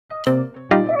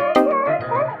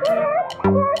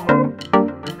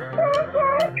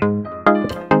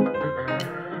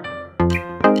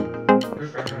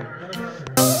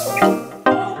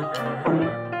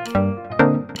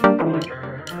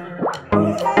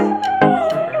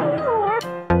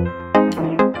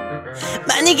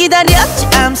많이 기다렸지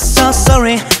I'm so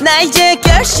sorry 나 이제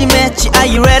결심했지 Are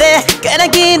you ready 꽤나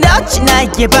길었지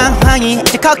나의 방황이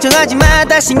이제 걱정하지 마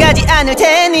다신 가지 않을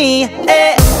테니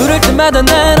부를 때마다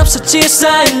난 없었지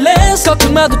silence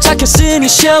걱정마도 착했으니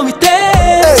show me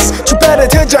dance 주변에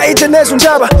들자 이제 내 손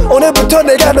잡아 오늘부터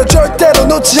내가 너 절대로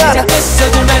놓지 않아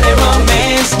시작됐어 둘만의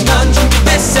romance 넌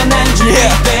준비됐어 난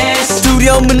준비됐어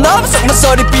두려움은 없어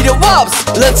모서리 필요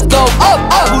없어 Let's go up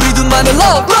up 우리 둘만의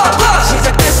love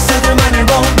시작됐어 둘만의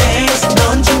romance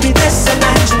넌 준비됐어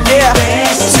난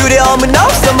준비됐어 두려움은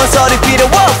없어 모서리 필요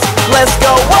없어 Let's go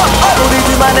up up 우리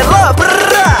둘만의 love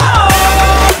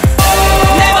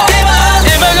Never ever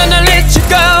ever gonna let you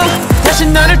go 다시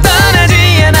너를 떠나지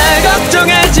않아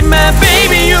걱정하지 마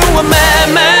baby you are my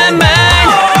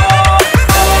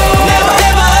Never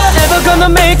ever ever gonna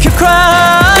make you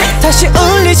cry 다시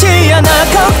울리지 않아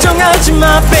걱정하지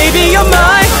마 baby you're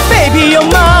mine baby you're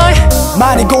mine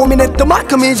많이 고민했던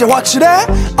만큼 이제 확실해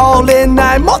All in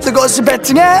나의 모든 것을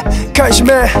베팅해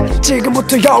결심해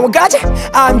지금부터 영원까지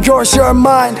I'm yours you're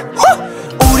mine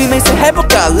우리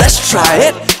맹세해볼까 Let's try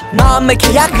it 마음의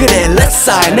계약을 해 Let's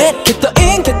sign it Get the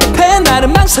ink get the pen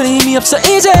나는 망설임이 없어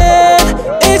이제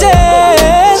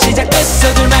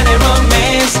시작됐어 둘만의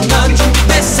romance 넌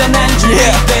준비됐어 난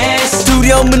준비됐어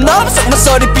두려움은 없어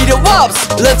모서리 필요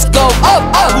없어 Let's go up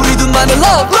up 우리 둘만의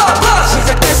love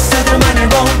시작됐어 둘만의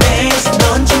romance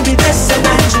넌 준비됐어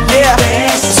난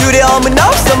준비됐어 두려움은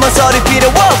없어 모서리 필요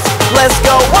없어 Let's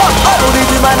go up up 우리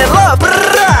둘만의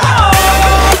love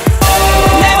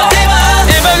Never ever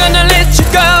ever gonna let you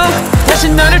go 다시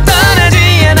너를 떠나지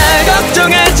않아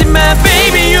걱정하지 마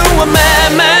baby you are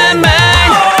my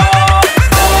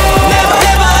Never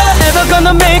ever ever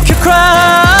gonna make you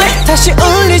cry 다시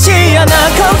울리지 않아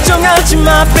걱정하지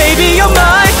마 baby you're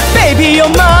mine baby you're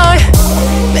mine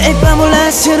매일 밤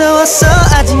혼란스러웠어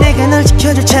아직 내가 널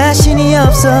지켜줄 자신이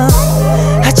없어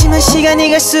하지만 시간이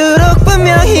갈수록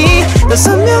분명히 더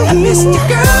선명히 I miss you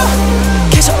girl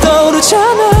계속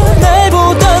떠오르잖아 날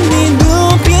보던 네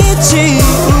눈빛이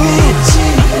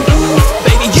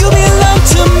Baby you belong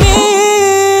to me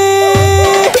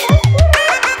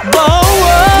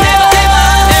Never ever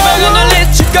ever gonna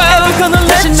let you go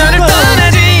다시 너를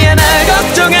떠나지 않아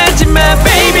걱정하지 마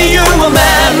baby you are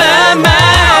my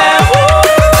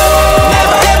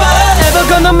Never ever ever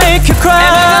gonna make you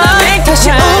cry 다시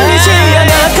울리지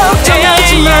않아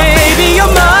걱정하지 마 baby you're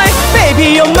mine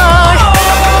baby you're mine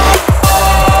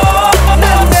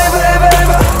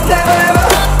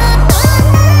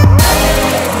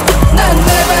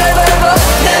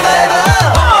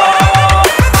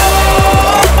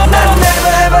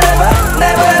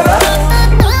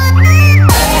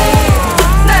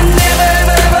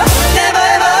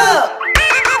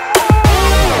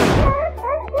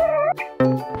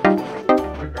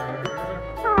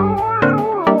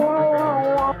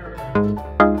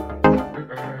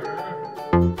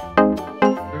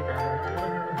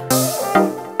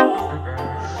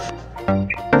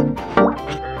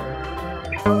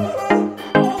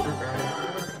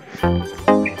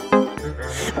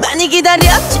많이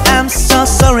기다렸지 I'm so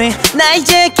sorry 나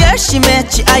이제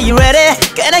결심했지 Are you ready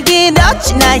꽤나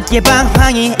길었지 나의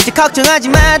방황이 이제 걱정하지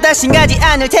마 다신 가지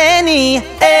않을 테니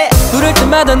부를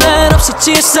때마다 난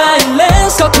없었지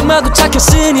silence 걱정마도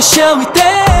착했으니 show me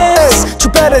dance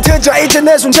주변에 들자 이제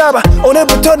내 손 잡아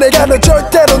오늘부터 내가 너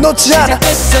절대로 놓지 않아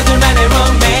시작됐어 둘만의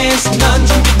romance 넌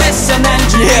준비됐어 난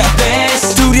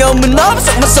준비됐어 두려움은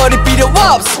없어 모서리 필요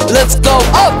없어 Let's go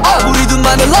up up 우리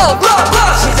둘만의 love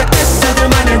시작됐어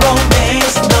둘만의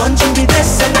romance 넌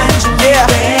준비됐어 난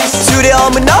준비됐어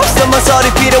두려움은 없어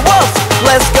모서리 필요 없어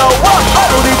Let's go up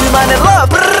up 우리 둘만의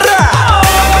love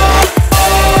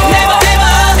Never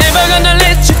ever ever gonna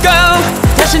let you go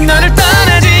다시 너를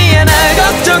떠나지 않아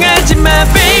걱정하지 마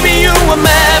baby you are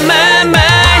my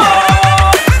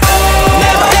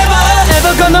Never ever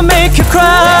ever gonna make you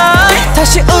cry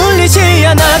다시 울리지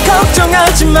않아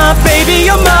걱정하지 마 baby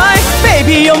you're mine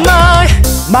baby you're mine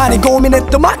많이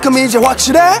고민했던 만큼 이제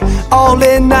확실해 All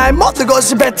in 나의 모든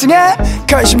것을 베팅해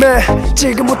결심해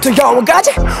지금부터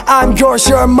영원까지 I'm yours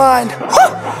you're mine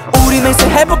우리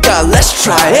맹세해볼까 Let's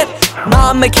try it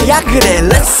마음의 계약을 해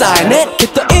Let's sign it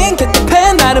Get the ink get the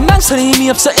pen 나는 망설임이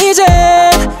없어 이제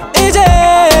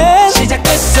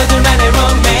시작됐어 둘만의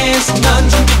romance 넌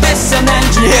준비됐어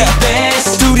난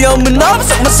준비됐어 두려움은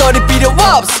없어 모서리 필요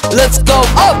없어 Let's go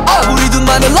up up 우리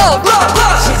둘만의 love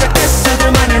시작됐어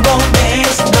둘만의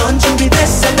romance 넌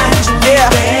준비됐어 난 준비됐어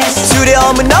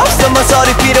마음은 없어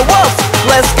모서리 필요 없어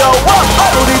Let's go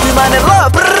up 우리 둘만의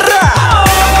love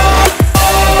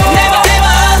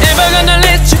Never gonna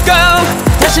let you go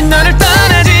다시 너를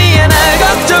떠나지 않아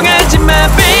걱정하지 마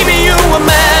Baby you are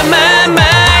mine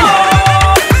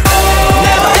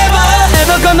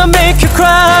Never gonna make you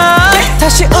cry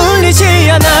다시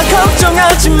울리지 않아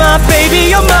걱정하지 마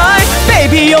Baby you're mine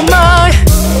Baby you're mine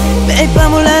매일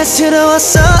밤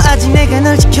혼란스러웠어 아직 내가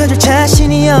널 지켜줄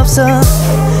자신이 없어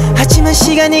하지만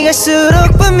시간이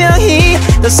갈수록 분명히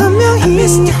더 선명히 I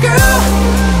miss you girl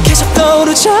계속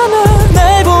떠오르잖아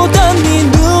날 보던 네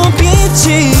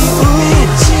눈빛이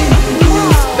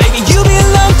Baby you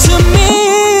belong to me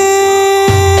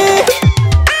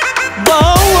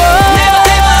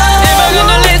Never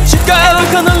gonna let you go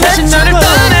다시 너를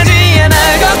떠나지 않아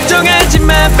걱정하지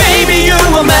마 Baby you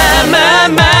are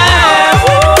mine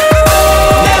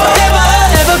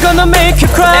Never gonna make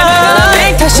you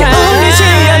cry 다시 울리지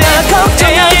않아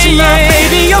걱정하지 마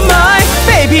Baby you're mine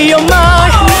Baby you're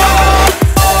mine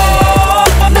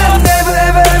난 never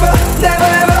ever ever never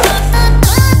ever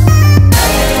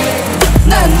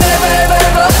난 never ever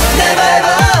ever never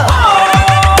ever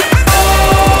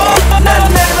난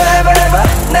never ever ever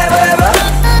never ever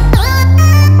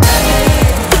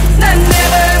난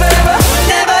never ever ever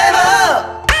never ever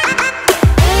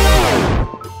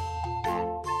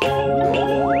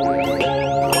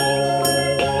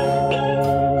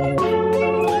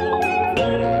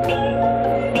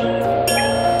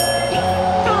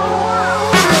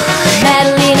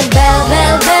메릴리는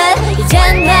벨벨벨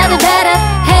이젠 나도 배려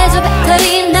해줘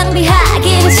배터리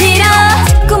낭비하기는 싫어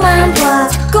자꾸만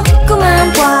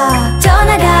봐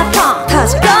전화가 펑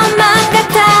터질 것만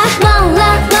같아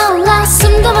몰라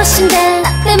숨도 못 쉰대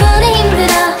나 때문에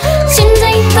힘들어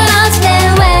심장이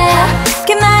떨어지네 왜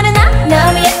그 말은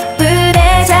너무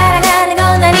예쁘대 자랑하는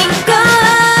건 아니고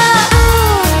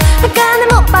약간은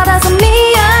못 받아서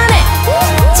미안해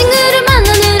친구를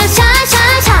만나느라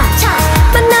샤샤샤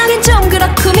만나긴 좀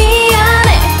그렇고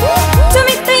미안해 좀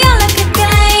이따 연락할게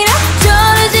이라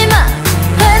저러지마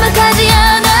할만하지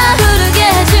않아 부르게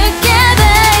해줄게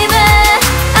baby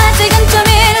아직은 좀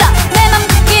일러 내 맘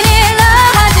듣긴 일러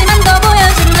하지만 더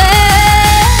보여줄래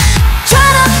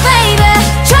Turn up baby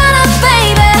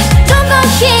좀 더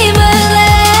힘을 내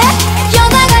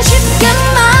여다가 쉽게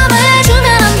마음을 주면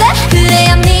안 돼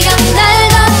그래야 네가 날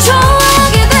더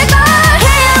좋아하게 될걸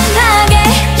태연하게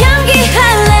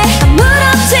연기할래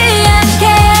아무렇지 않게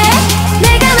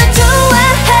내가 널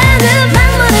좋아하는 막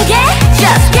모르게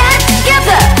Just get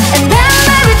together and then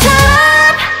maybe turn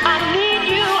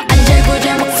up 안절부절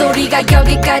목소리가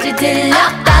여기까지 들려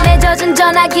땀에 젖은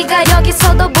전화기가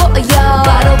여기서도 보여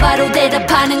바로바로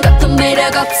대답하는 것도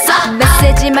매력 없어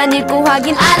메시지만 읽고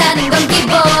확인 안 하는 건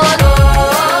기본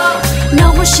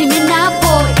너무 심해 나보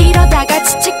이러다가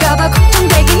지칠까봐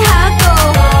걱정되긴 하고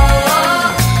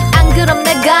안 그럼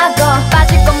내가 더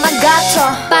빠질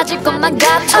것만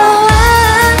같아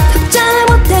답장을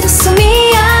못해줬어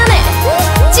미안해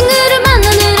친구를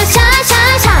만나느라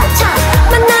샤샤샤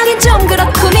만나긴 좀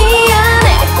그렇고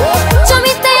미안해 좀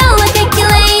이따 연락할게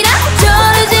later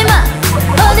저러지마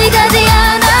어디 가지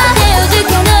않아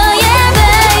헤어질게 너의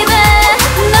baby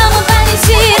너무 빨리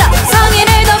싫어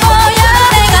성의를 더 보여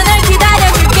내가 널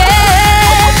기다려줄게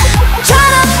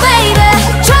Turn up baby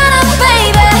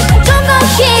좀 더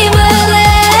힘을 내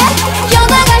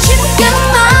여다가 쉽게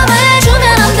마음을 주면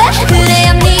안 돼 그래야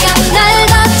네가 날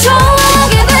더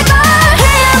좋아하게 될걸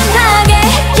태연하게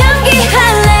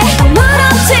연기할래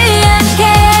아무렇지 않게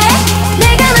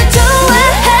내가 널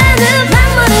좋아하는 막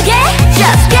모르게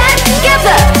Just get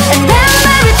together and then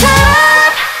maybe turn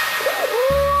up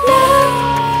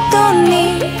또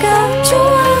네가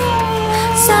좋아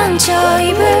상처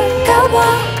입을까봐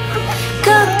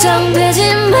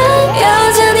걱정되지만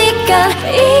여자니까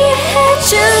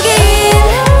이해해주길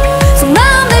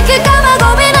속마음 들킬까봐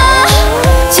고민아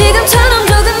지금처럼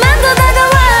조금만 더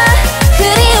다가와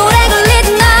그리 오래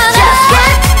걸리진 않아 Just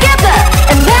get together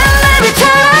and then maybe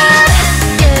turn up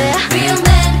yeah. Real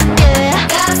man yeah.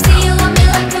 Gotta see you love me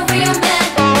like a real man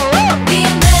Be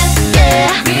a man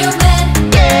yeah. Real man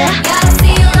yeah. Gotta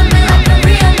see you love me like a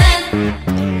real man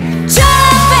Turn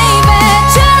up baby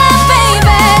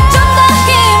좀 더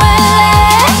힘을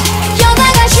내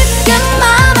여다가 쉽게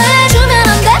마음을 주면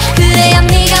안 돼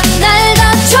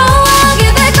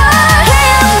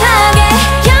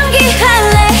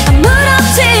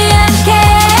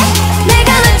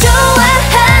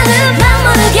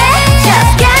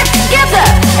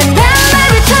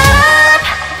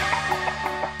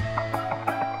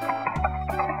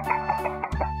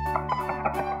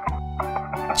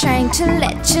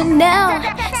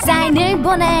사인을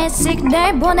보내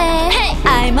시그널 보내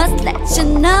I must let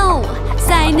you know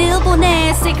사인을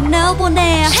보내 시그널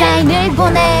보내 사인을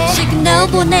보내 시그널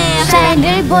보내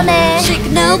사인을 보내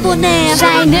시그널 보내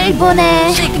사인을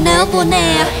보내 시그널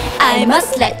보내 I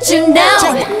must let you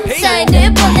know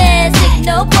사인을 보내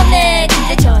시그널 보내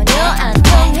근데 전혀 안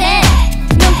통해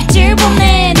눈빛을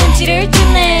보내 눈치를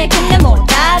주네 근데 못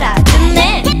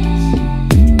알아듣네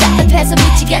답답해서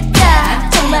미치겠다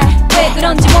정말 왜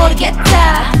그런지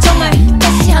모르겠다 정말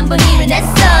다시 한번 일을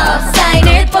냈어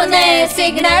사인을 보내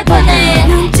시그널 보내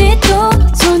눈짓도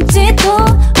손짓도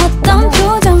어떤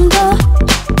표정도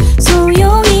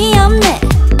소용이 없네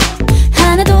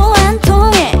하나도 안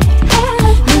통해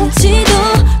눈치도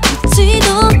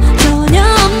눈치도 전혀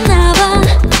없나봐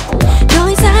더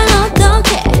이상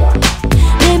어떻게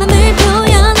내 맘을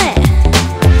표현해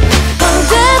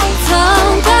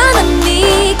언제부턴가 난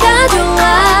네가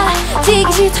좋아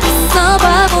지기 싫다했어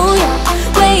바보야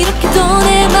왜 이렇게도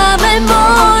내 맘을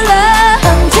몰라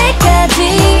언제까지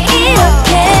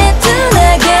이렇게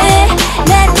둔하게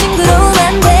날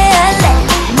친구로만 대할래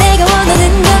내가 원하는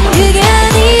건 그게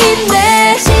아닌데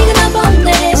시그널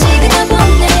보내 시그널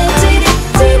보내 찌릿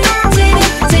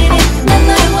난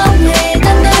너를 원해 난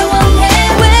너를 원해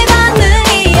왜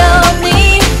반응이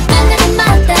없니 만나는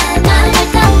마다 말을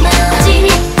담아 찌릿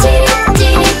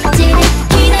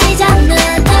기다리잖아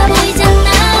다 보이잖아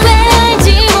왜 알지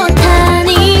못하니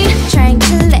Trying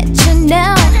to let you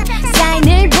know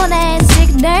사인을 보내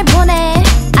시그널 보내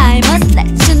I must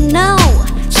let you know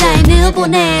사인을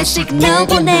보내 시그널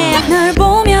보내 널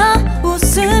보며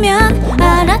웃으면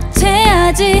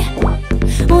알아채야지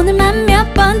오늘만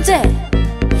몇 번째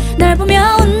날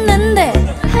보며 웃는데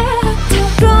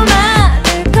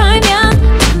자꾸만을 걸면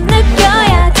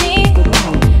느껴야지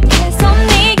계속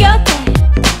네 곁에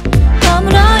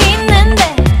머물러 있는데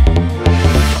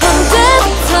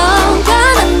언제부턴가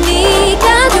난 네가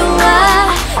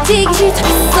좋아 지기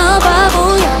싫다했어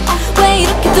바보야 왜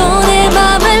이렇게도 내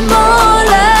맘을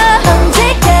몰라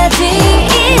언제까지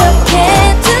이렇게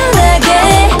둔하게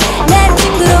날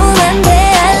친구로만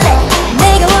대할래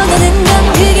내가 원하는 건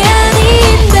그게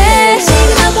아닌데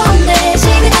시그널 보내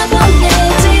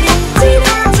찌릿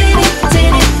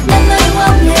난 너를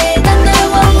원해 난 너를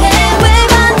원해 왜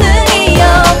반응이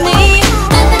없니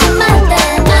만나는 마다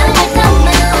말을 담아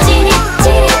찌릿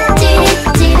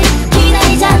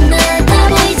기다리잖아 다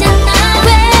보이잖아 왜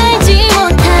알지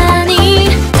못하니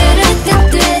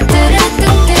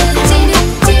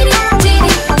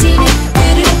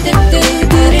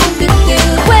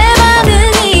왜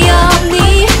반응이 없니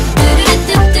왜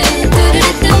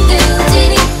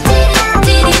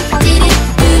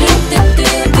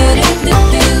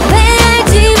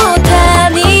알지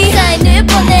못하니 사인을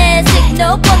보내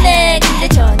시그널 보내 근데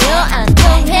전혀 안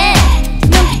통해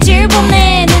눈빛을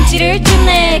보내 눈치를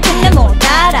주네 근데 못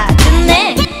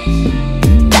알아듣네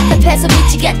답답해서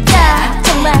미치겠다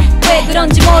정말 왜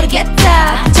그런지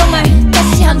모르겠다 정말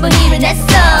다시 한번 일을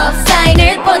냈어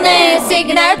사인을 보내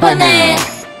시그널 보내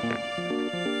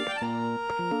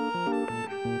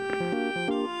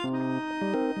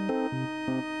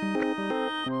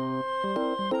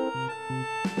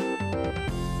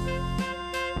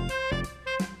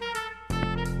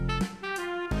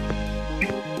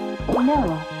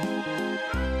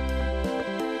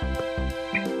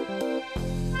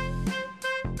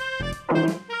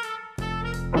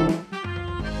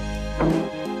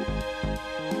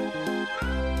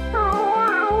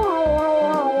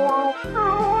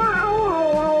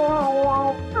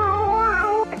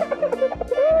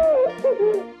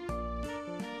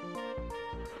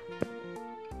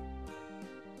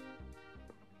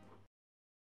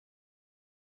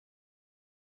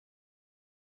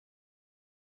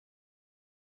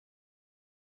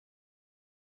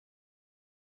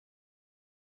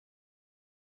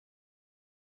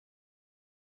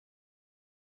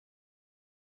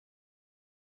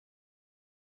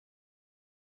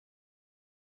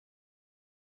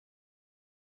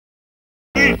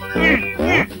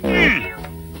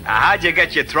How'd you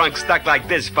get your trunk stuck like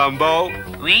this, Fumbo?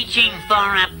 Reaching for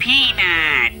a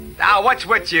peanut. Now, what's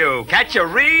with you? Can't you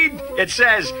read? It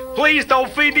says, please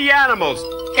don't feed the animals.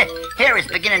 Here is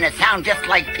beginning to sound just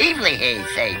like Peevely Hayes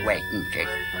say, wait and check.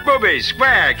 Booby,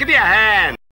 Square, give me a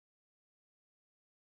hand.